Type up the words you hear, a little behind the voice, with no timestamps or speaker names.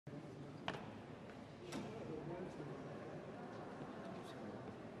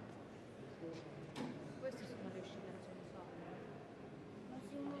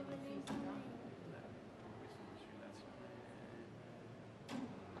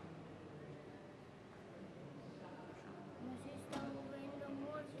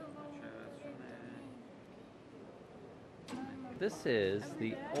This is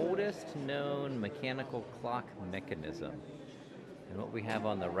the oldest known mechanical clock mechanism. And what we have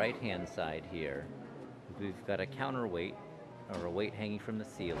on the right-hand side here, we've got a counterweight, or a weight hanging from the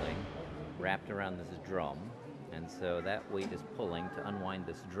ceiling, wrapped around this drum. And so that weight is pulling to unwind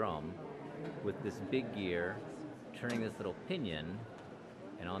this drum with this big gear, turning this little pinion,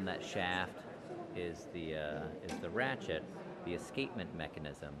 and on that shaft is the ratchet, the escapement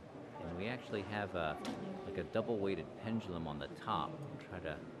mechanism. And we actually have like a double-weighted pendulum on the top. We'll try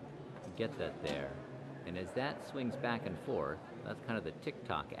to get that there. And as that swings back and forth, that's kind of the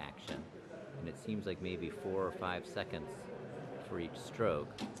tick-tock action. And it seems like maybe 4 or 5 seconds for each stroke.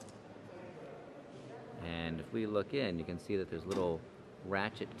 And if we look in, you can see that there's little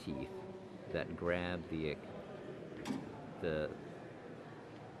ratchet teeth that grab the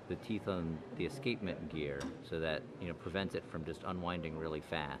teeth on the escapement gear, so that prevents it from just unwinding really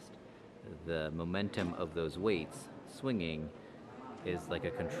fast. The momentum of those weights swinging is like a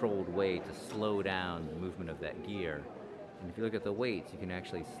controlled way to slow down the movement of that gear. And if you look at the weights, you can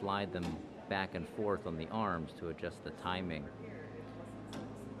actually slide them back and forth on the arms to adjust the timing.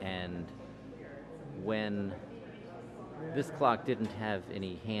 And when this clock didn't have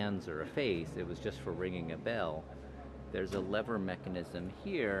any hands or a face, it was just for ringing a bell, there's a lever mechanism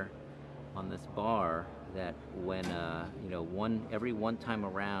here on this bar that when every one time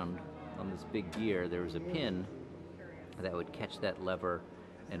around on this big gear, there was a pin that would catch that lever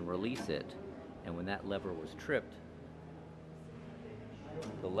and release it. And when that lever was tripped,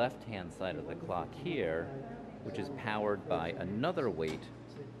 the left-hand side of the clock here, which is powered by another weight,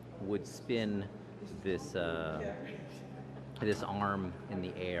 would spin this this arm in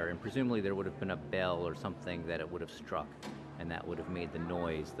the air, and presumably there would have been a bell or something that it would have struck, and that would have made the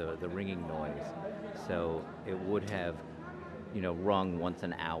noise, the ringing noise. So it would have, rung once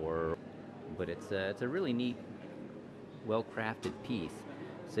an hour. But it's a really neat, well-crafted piece.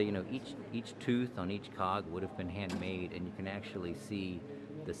 So each tooth on each cog would have been handmade, and you can actually see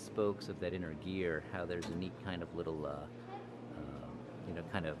the spokes of that inner gear, how there's a neat kind of little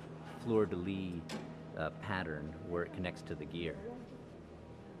kind of fleur-de-lis pattern where it connects to the gear.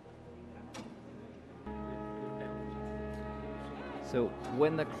 So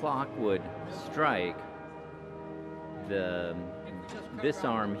when the clock would strike, this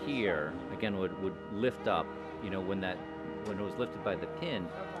arm here again would lift up, when it was lifted by the pin,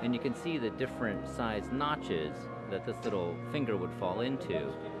 and you can see the different size notches that this little finger would fall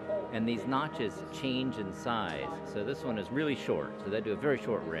into, and these notches change in size. So this one is really short, so they do a very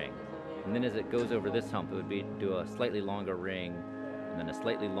short ring, and then as it goes over this hump, it would do a slightly longer ring, and then a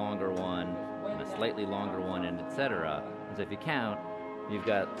slightly longer one, and a slightly longer one, and etc. And so if you count, you've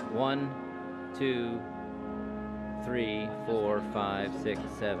got 1, 2, 3, 4, 5, 6,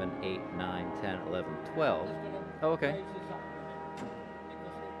 7, 8, 9, 10, 11, 12. Oh, okay.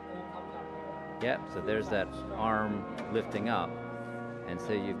 Yep, so there's that arm lifting up. And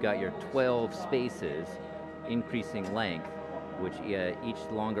so you've got your 12 spaces, increasing length, which each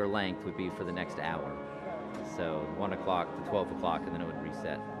longer length would be for the next hour. So 1 o'clock to 12 o'clock, and then it would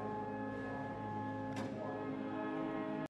reset.